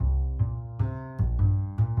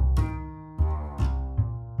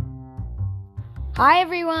Hi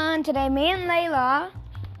everyone, today me and Layla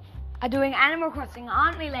are doing Animal Crossing,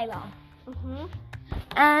 aren't we, Layla? Mm-hmm.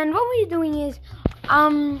 And what we're doing is,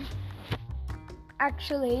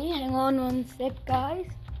 actually, hang on one sec,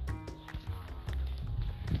 guys.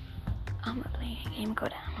 I'm playing a game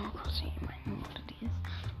called Animal Crossing, you might know what it is,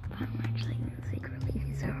 but I'm actually going to secretly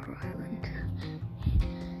visit our island.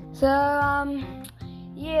 So,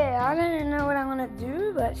 yeah, I don't know what I'm going to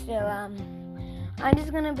do, but still, I'm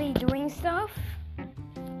just going to be doing stuff.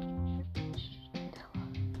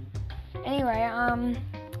 Anyway,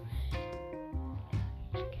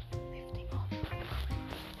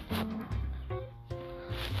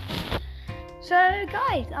 so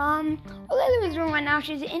guys, what Layla is doing right now,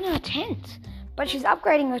 she's in her tent, but she's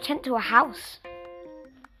upgrading her tent to a house.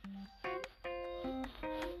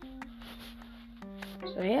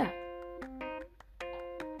 So yeah.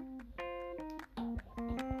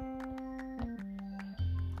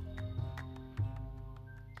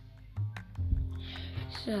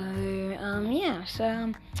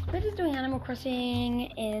 So, we're just doing Animal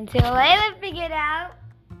Crossing until Layla figured out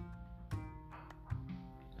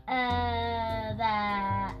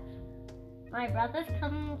that my brother's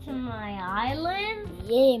coming to my island.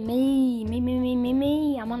 Yeah, me.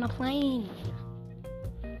 I'm on a plane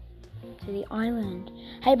to the island.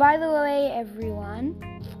 Hey, by the way, everyone,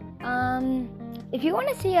 if you want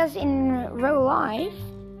to see us in real life,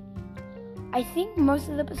 I think most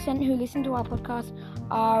of the percent who listen to our podcast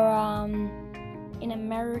are in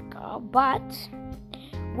America, but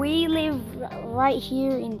we live right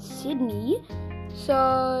here in Sydney.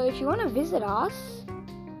 So if you want to visit us,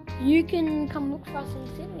 you can come look for us in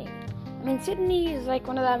Sydney. I mean, Sydney is like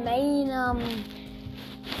one of the main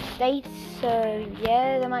states. So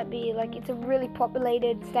yeah, there might be it's a really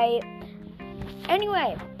populated state.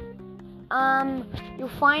 Anyway, you'll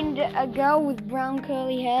find a girl with brown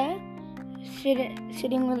curly hair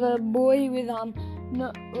sitting with a boy with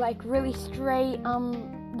really straight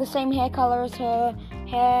the same hair color as her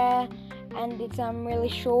hair, and it's really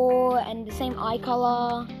short and the same eye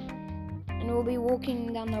color, and we'll be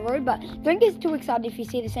walking down the road. But don't get too excited if you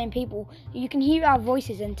see the same people. You can hear our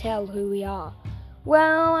voices and tell who we are.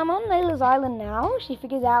 Well, I'm on Layla's island now. She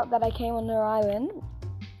figures out that I came on her island,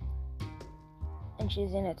 and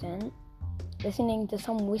she's in a tent listening to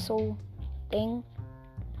some whistle thing.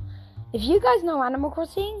 If you guys know Animal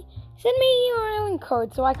Crossing, send me your island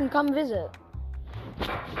code so I can come visit.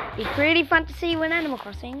 It's pretty fun to see you in Animal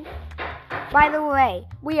Crossing. By the way,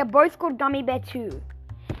 we are both called Gummy Bear 2.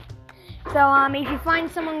 So if you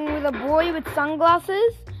find someone with a boy with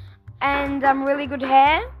sunglasses and really good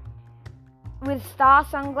hair with star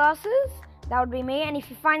sunglasses, that would be me. And if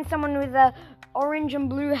you find someone with a orange and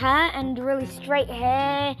blue hair and really straight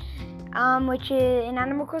hair, which is in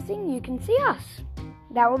Animal Crossing, you can see us.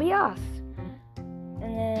 That will be us.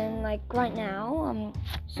 And then right now,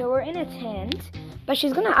 so we're in a tent, but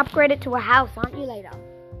she's gonna upgrade it to a house, aren't you, later?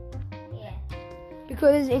 Yeah.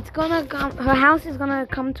 Because it's gonna come. Her house is gonna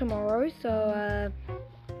come tomorrow. So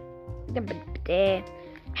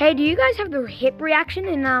hey, do you guys have the hip reaction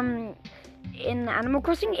in Animal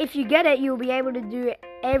Crossing? If you get it, you'll be able to do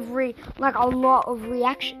a lot of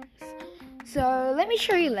reactions. So let me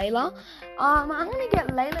show you Layla. I'm gonna get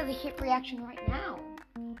Layla the hip reaction right now.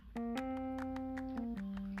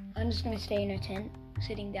 I'm just gonna stay in her tent,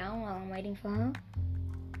 sitting down while I'm waiting for her.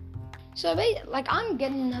 So I'm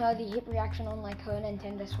getting her the hip reaction on her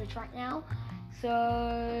Nintendo Switch right now. So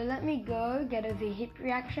let me go get her the hip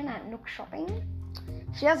reaction at Nook Shopping.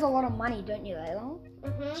 She has a lot of money, don't you, Layla?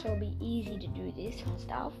 Mm-hmm. So it'll be easy to do this and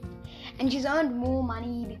stuff. And she's earned more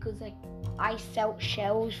money because I sell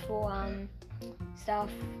shells for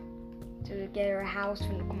stuff to get her a house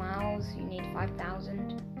for Nook Miles. You need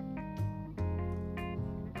 5,000.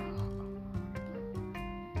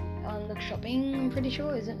 Nook Shopping, I'm pretty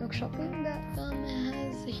sure. Is it Nook Shopping that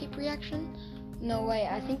has a hip reaction? No, wait,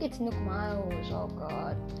 I think it's Nook Miles. Oh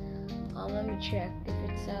god. Let me check if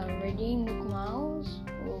it's Redeem Nook Miles.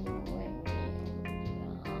 Oh, wait.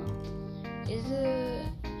 Is it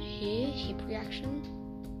here, hip reaction?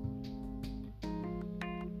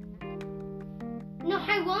 No,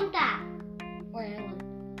 I want that. Wait, hang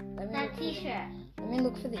on. That t-shirt. Let me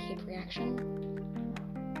look for the hip reaction.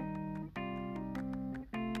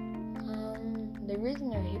 There is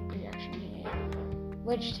no hip reaction here.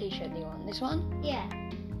 Which t-shirt do you want? This one? Yeah.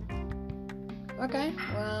 Okay,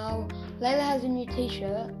 well, Layla has a new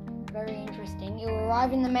t-shirt. Very interesting. It will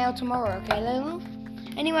arrive in the mail tomorrow, okay, Layla?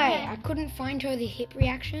 Anyway, I couldn't find her the hip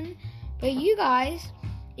reaction. But you guys,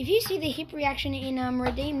 if you see the hip reaction in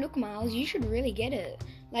Redeem Nook Miles, you should really get it.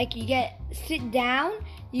 You sit down,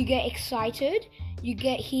 you get excited, you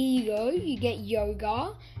get here you go, you get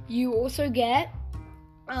yoga, you also get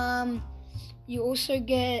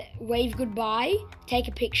wave goodbye, take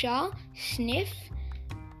a picture, sniff,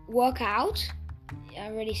 work out. I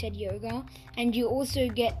already said yoga. And you also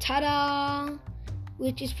get ta-da,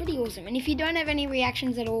 which is pretty awesome. And if you don't have any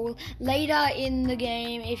reactions at all, later in the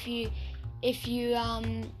game, if you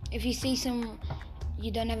see some,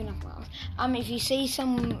 you don't have enough miles. If you see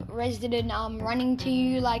some resident running to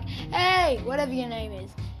you like, hey, whatever your name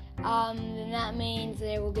is, then that means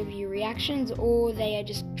they will give you reactions, or they are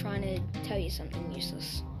just trying to tell you something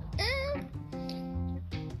useless.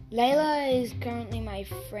 Layla is currently my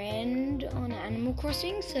friend on Animal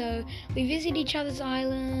Crossing, so we visit each other's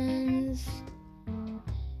islands.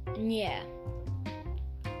 And yeah.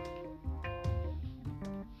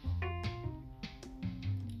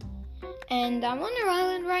 And I'm on her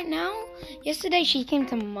island right now. Yesterday she came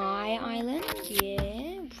to my island.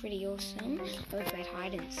 Yeah, pretty awesome. We played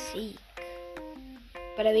hide and seek.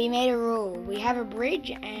 But we made a rule. We have a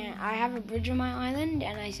bridge, and I have a bridge on my island,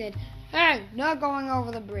 and I said, hey, not going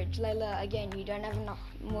over the bridge. Layla, again, you don't have enough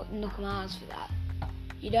Nook Mars for that.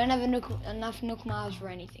 You don't have enough Nook Mars for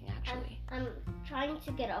anything, actually. I'm trying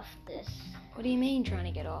to get off this. What do you mean trying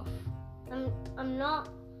to get off? I'm not.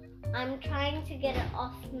 I'm trying to get it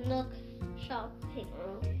off Nook shopping.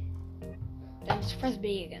 Then just press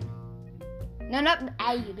B again. No, not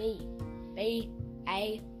A, B. B,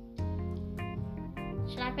 A.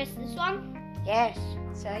 Should I press this one? Yes,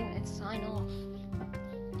 it's sign off.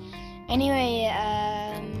 Anyway,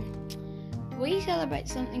 we celebrate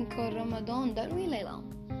something called Ramadan, don't we, Layla?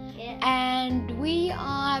 Yeah. And we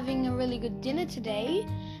are having a really good dinner today.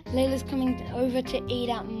 Layla's coming over to eat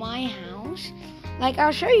at my house. Like,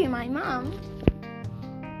 I'll show you my mum.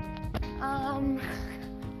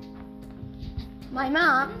 My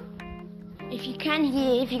mum, if you can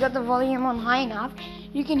hear, if you got the volume on high enough,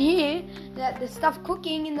 you can hear that the stuff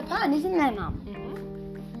cooking in the pan, isn't there, Mum?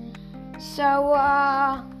 Mm-hmm. So,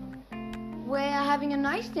 we're having a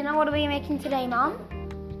nice dinner. What are we making today, Mum?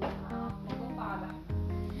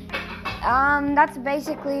 That's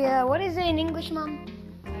basically, what is it in English, Mum?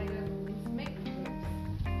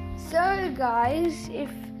 So, guys,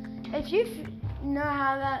 if you know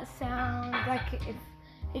how that sounds, like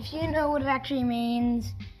if you know what it actually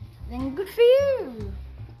means, then good for you,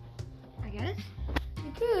 I guess.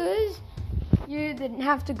 Because you didn't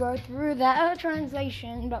have to go through that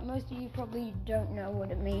translation, but most of you probably don't know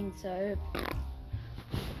what it means, so...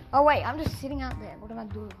 Oh wait, I'm just sitting out there. What am I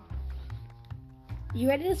doing? You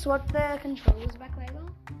ready to swap the controllers back, Layla?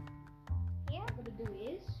 Yeah. What to do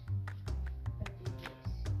is...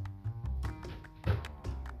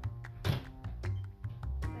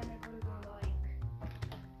 Then I'm gonna go like...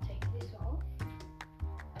 Take this off.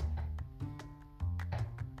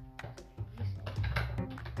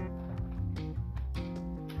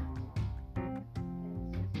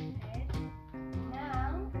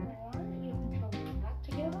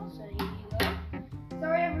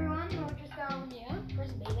 Sorry everyone, we'll just go on here.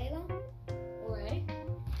 Press B, Layla. Alright.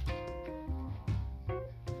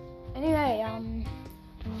 Anyway,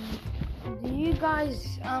 do you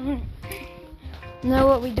guys know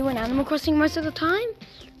what we do in Animal Crossing most of the time?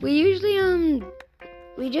 We usually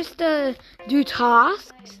we just do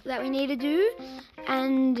tasks that we need to do,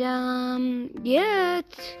 and yeah.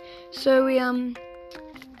 So yeah.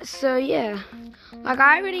 Like,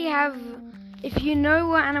 I already have. If you know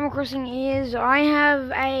what Animal Crossing is, I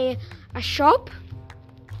have a shop.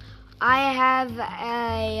 I have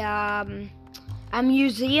a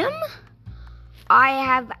museum. I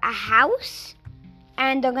have a house,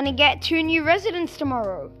 and I'm gonna get 2 new residents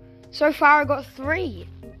tomorrow. So far, I got 3.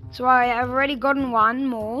 So I've already gotten 1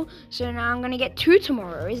 more. So now I'm gonna get 2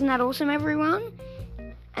 tomorrow. Isn't that awesome, everyone?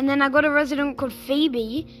 And then I got a resident called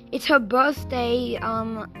Phoebe. It's her birthday.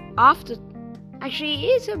 Actually, it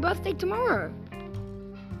is her birthday tomorrow.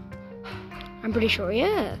 I'm pretty sure,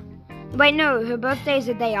 yeah. Wait, no, her birthday is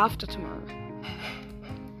the day after tomorrow.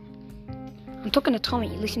 I'm talking to Tommy.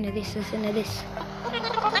 Listen to this,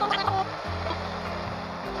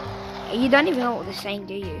 You don't even know what they're saying,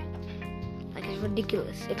 do you? Like, it's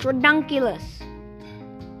ridiculous. It's redunculous.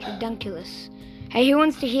 Hey, who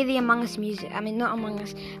wants to hear the Among Us music? I mean, not Among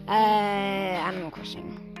Us. Animal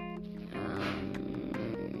Crossing.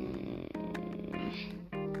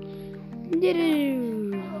 Okay.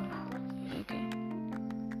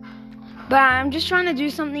 But I'm just trying to do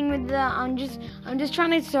something with the. I'm just trying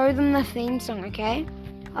to show them the theme song, okay,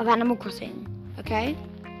 of Animal Crossing, okay.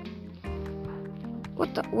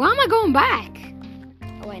 What the? Why am I going back?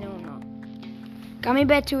 Oh wait, no, I'm not. Gummy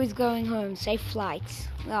Bear 2 is going home. Safe flights.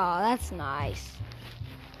 Oh, that's nice.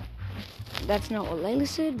 That's not what Layla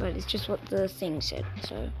said, but it's just what the thing said.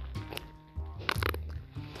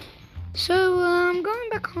 So I'm going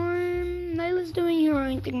back home. Layla's doing her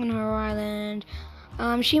own thing on her island.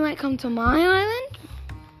 She might come to my island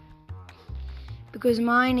because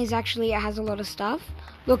mine is actually, it has a lot of stuff.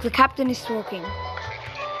 Look, the captain is talking.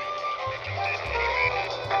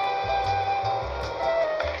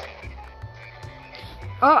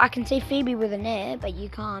 Oh, I can say Phoebe with an air, but you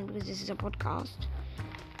can't because this is a podcast.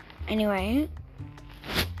 Anyway,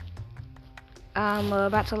 we're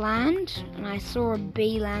about to land, and I saw a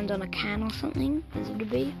bee land on a can or something. Is it a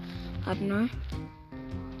bee? I don't know.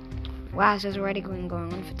 Wow, this has already been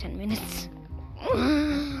going on for 10 minutes.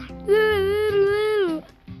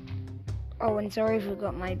 Oh, and sorry if we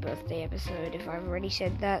forgot my birthday episode. If I've already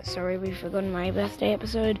said that, sorry we've forgotten my birthday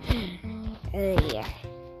episode. Yeah.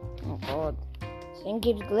 Oh god. This thing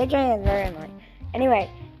keeps glitching, it's very annoying. Anyway,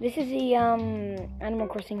 this is the Animal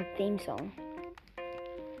Crossing theme song.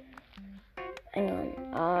 Hang on,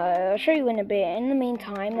 I'll show you in a bit. In the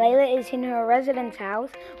meantime, Layla is in her residence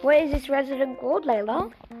house. What is this resident called,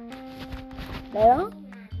 Layla? Layla?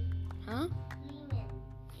 Huh?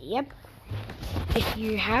 Yep. If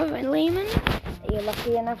you have a Lehman, you're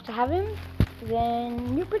lucky enough to have him,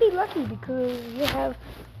 then you're pretty lucky because you have,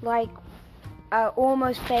 like,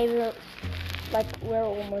 almost favorite, like, we're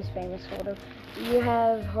almost famous, sort of. You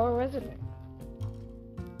have her resident.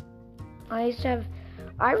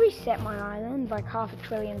 I reset my island like 500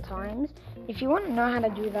 billion times. If you want to know how to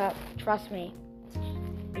do that, trust me,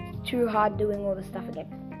 it's too hard doing all the stuff again.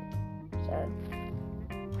 So,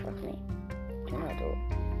 trust me, do not do it.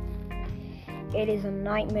 It is a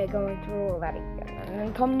nightmare going through all that again. And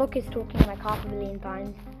then Tom Nook is talking like 500 million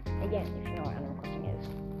times again, if you know what Animal Crossing is.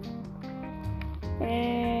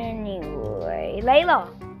 Anyway, Layla,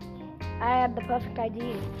 I had the perfect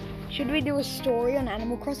idea. Should we do a story on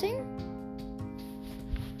Animal Crossing?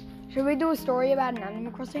 Should we do a story about an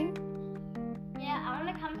Animal Crossing? Yeah, I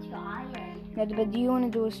want to come to your island. No, but do you want to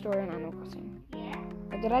do a story on Animal Crossing? Yeah.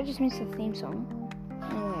 Or did I just miss the theme song?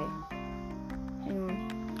 Anyway.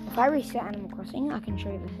 If I reset Animal Crossing, I can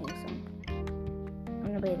show you the theme song. I'm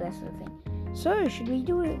gonna play less of the thing. So, should we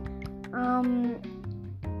do it?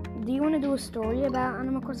 Do you want to do a story about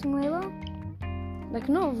Animal Crossing, Layla? Like,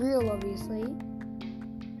 not real, obviously.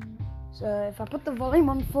 So, if I put the volume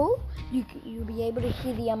on full, you'll be able to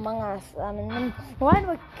hear the Among Us. And then, why do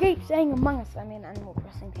I keep saying Among Us? I mean Animal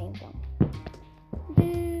Crossing theme song.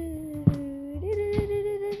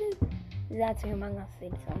 That's the Among Us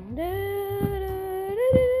theme song.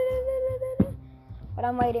 What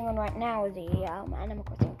I'm waiting on right now is the Animal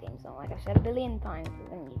Crossing theme song. Like I said a billion times,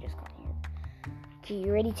 and then you just can't hear it. Okay,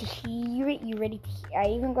 you ready to hear it? You ready to hear? I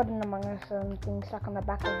even got an Among Us thing stuck on the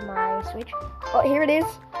back of my Switch. Oh, here it is.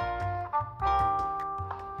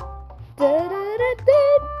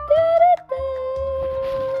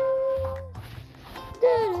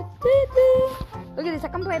 Look at this, I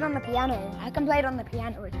can play it on the piano.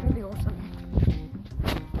 It's really awesome.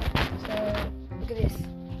 So, look at this.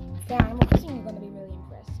 For Animal Crossing, you're going to be really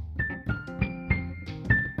impressed.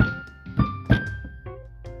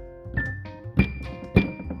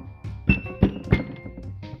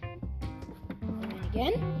 And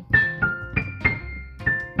again.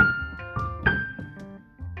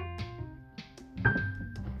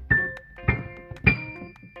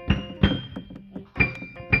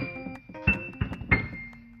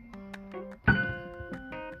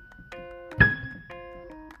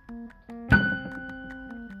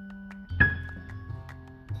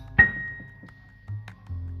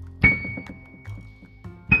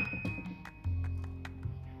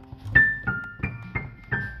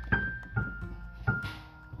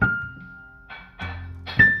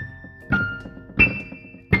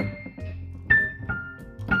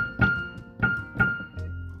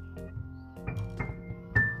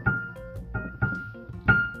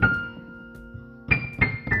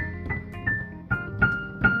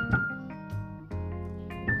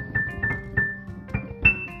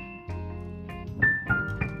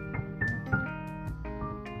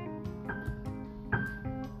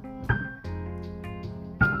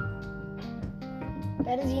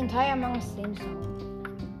 That is the entire Among Us theme song.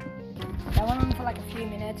 That went on for like a few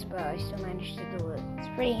minutes, but I still managed to do it. It's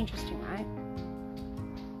pretty interesting, right?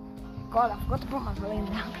 God, I forgot to put my volume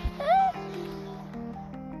down.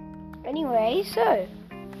 Anyway, so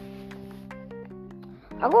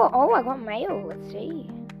I got mail. Let's see.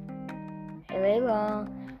 Hey Layla,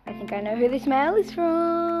 I think I know who this mail is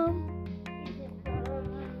from.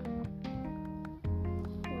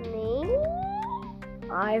 Me?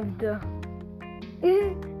 I've the.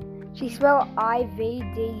 She spelled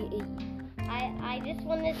IVDE. I just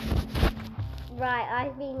wanted. Right,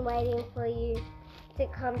 I've been waiting for you to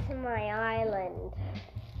come to my island.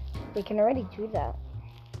 We can already do that.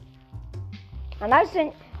 And I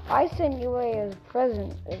sent you a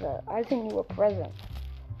present. I sent you a present.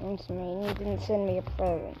 That's mean. You didn't send me a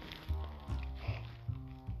present.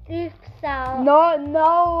 Oops, so.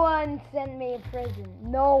 No one sent me a present.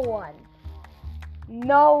 No one.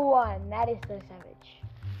 That is so savage.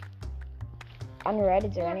 Unread?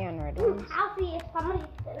 Is there any unread ones? I'll see if somebody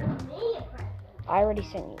sent me a present. I already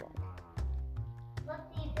sent you one. Let's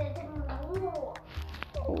see if there's any more.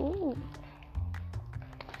 Ooh.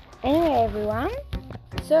 Anyway, everyone.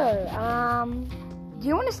 So, do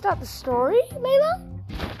you want to start the story, Layla?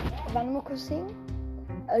 Of Animal Crossing?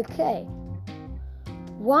 Okay.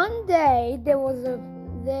 One day there was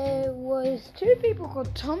two people called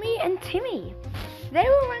Tommy and Timmy. They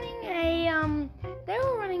were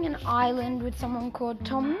running an island with someone called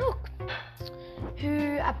Tom Nook,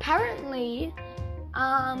 who apparently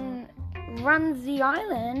runs the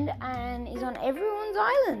island and is on everyone's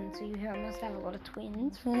island. So you must have a lot of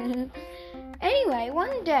twins. Anyway,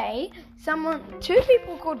 one day two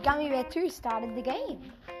people called Gummy Bear 2 started the game.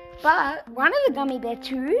 But one of the Gummy Bear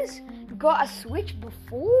 2s got a Switch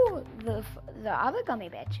before the other Gummy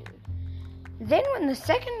Bear 2. Then when the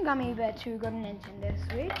second Gummy Bear 2 got a Nintendo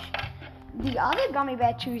Switch, the other Gummy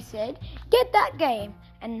Bear 2 said, "Get that game."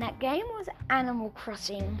 And that game was Animal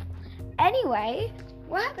Crossing. Anyway,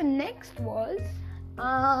 what happened next was,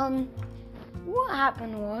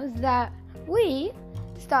 that we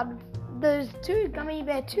started, those two Gummy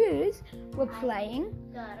Bear 2s were playing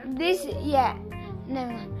this,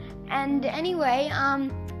 and anyway,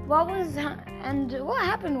 what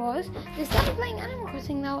happened was, they started playing Animal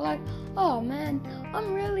Crossing. They were like, "Oh man,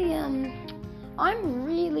 I'm really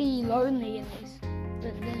lonely in this."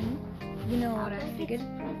 But then, you know what I figured?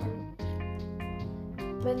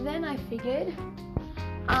 But then I figured,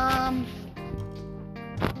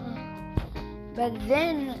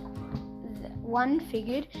 one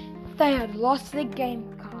figured they had lost their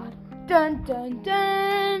game card. Dun dun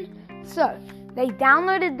dun! So, they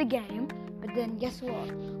downloaded the game, but then guess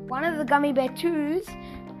what? One of the Gummy Bear 2's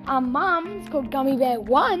mums, called Gummy Bear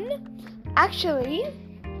 1, actually,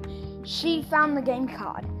 she found the game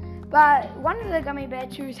card. But one of the Gummy Bear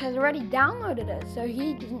 2's has already downloaded it, so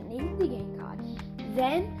he didn't need the game card.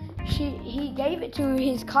 Then he gave it to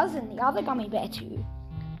his cousin, the other Gummy Bear 2.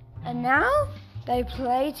 And now they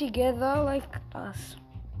play together like us.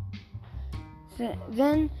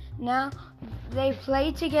 Now they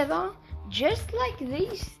play together just like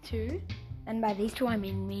these two. And by these two I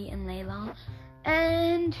mean me and Layla.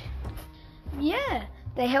 And yeah,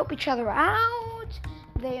 they help each other out.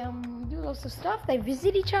 They do lots of stuff. They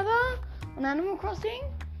visit each other on Animal Crossing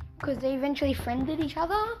because they eventually friended each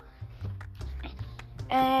other.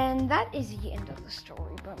 And that is the end of the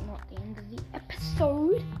story, but not the end of the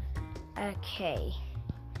episode. Okay.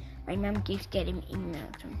 My mum keeps getting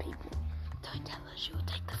emails from people. Don't tell her, she will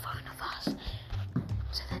take the phone of us.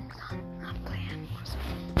 So then we can't play Animal Crossing.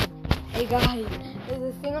 Hey guys, there's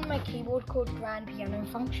a thing on my keyboard called Grand Piano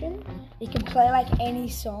Function. You can play like any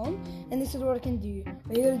song, and this is what it can do.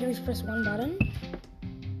 All you gotta do is press one button.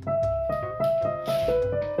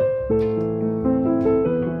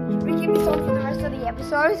 Should we keep this on for the rest of the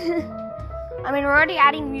episode? I mean, we're already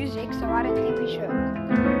adding music, so I don't think we should.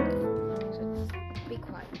 So just be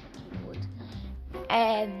quiet, keyboard.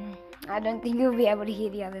 I don't think you'll be able to hear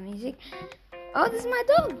the other music. Oh, this is my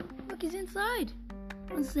dog. Look, he's inside.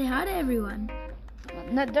 Let's say hi to everyone.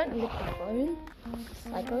 No, don't lick the phone.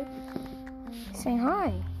 Psycho. He's saying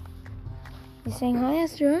hi. He's saying hi,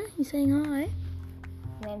 Astro. He's saying hi.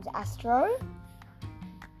 His name's Astro.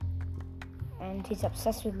 And he's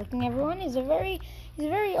obsessed with licking everyone. He's a very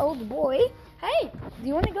old boy. Hey, do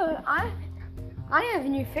you want to go? I have a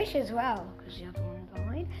new fish as well, because the other one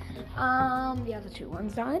died. The other two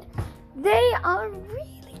ones died. They are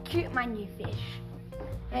really cute, my new fish.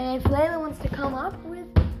 And if Layla wants to come up with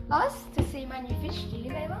us to see my new fish, do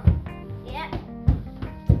you, Layla? Yeah.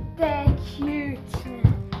 They're cute.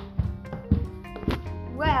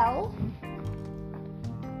 Well,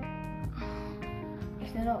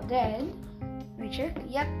 if they're not dead, let me check.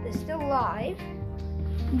 Yep, they're still alive.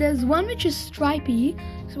 There's one which is stripy,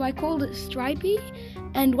 so I called it Stripy,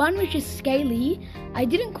 and one which is scaly. I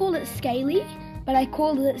didn't call it Scaly, but I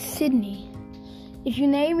called it Sydney. If your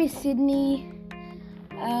name is Sydney,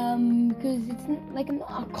 because it's like a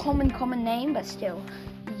common name, but still,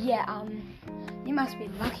 yeah, you must be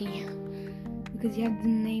lucky because you have the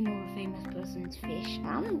name of a famous person's fish.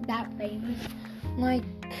 I'm not that famous. Like,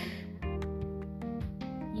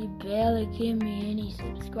 you barely give me any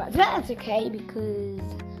subscribers. That's okay because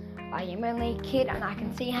I am only a kid and I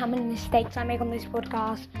can see how many mistakes I make on this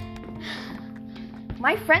podcast.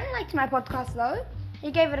 My friend liked my podcast though.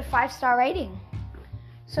 He gave it a 5-star rating.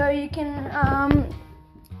 So you can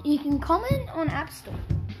comment on App Store.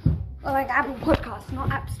 Or like Apple Podcasts, not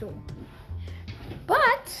App Store.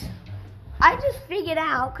 But I just figured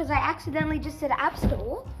out, because I accidentally just said App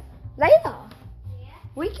Store, later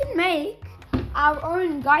we can make our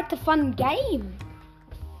own Guide to Fun game.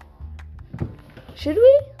 Should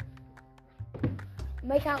we?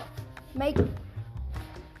 Make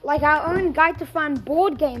like our own Guide to Fun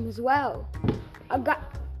board game as well.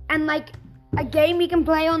 And like a game you can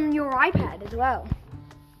play on your iPad as well.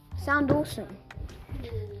 Sound awesome.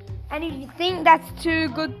 And if you think that's too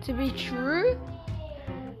good to be true,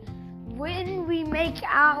 when we make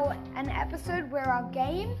an episode where our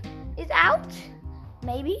game is out,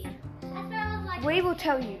 maybe, we will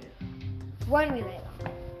tell you. Won't we, Layla?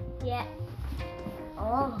 Yeah.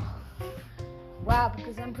 Oh. Wow,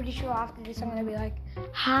 because I'm pretty sure after this I'm going to be like,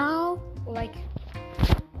 how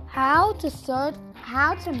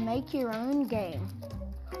to make your own game.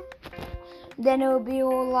 Then it will be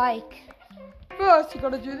all like, first you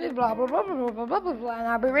gotta do this, blah, blah, blah, blah, blah, blah, blah, blah. And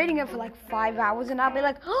I'll be reading it for like 5 hours and I'll be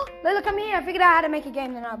like, oh, Layla, come here, I figured out how to make a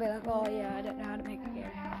game. Then I'll be like, oh yeah, I don't know how to make a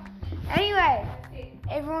game. Anyway,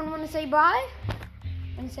 everyone want to say bye?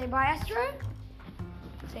 Want to say bye, Astro?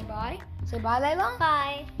 Say bye. Say bye, Layla.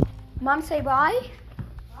 Bye. Mum, say bye.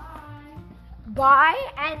 Bye.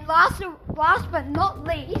 Bye. And last but not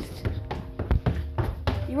least,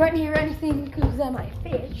 you won't hear anything because they're my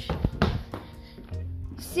fish.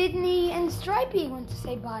 Sydney and Stripey want to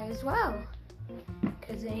say bye as well.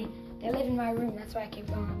 Because they live in my room, that's why I keep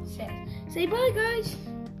going upstairs. Say bye, guys.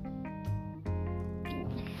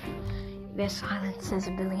 Their silence says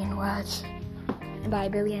a billion words. And by a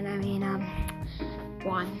billion, I mean,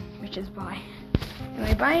 1, which is bye.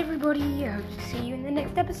 Anyway, bye everybody. I hope to see you in the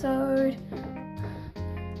next episode.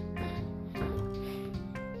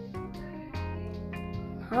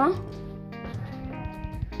 Huh?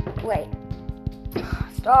 Wait.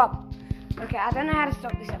 Stop. Okay, I don't know how to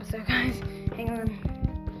stop this episode, guys. Hang on.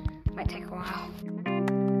 Might take a while.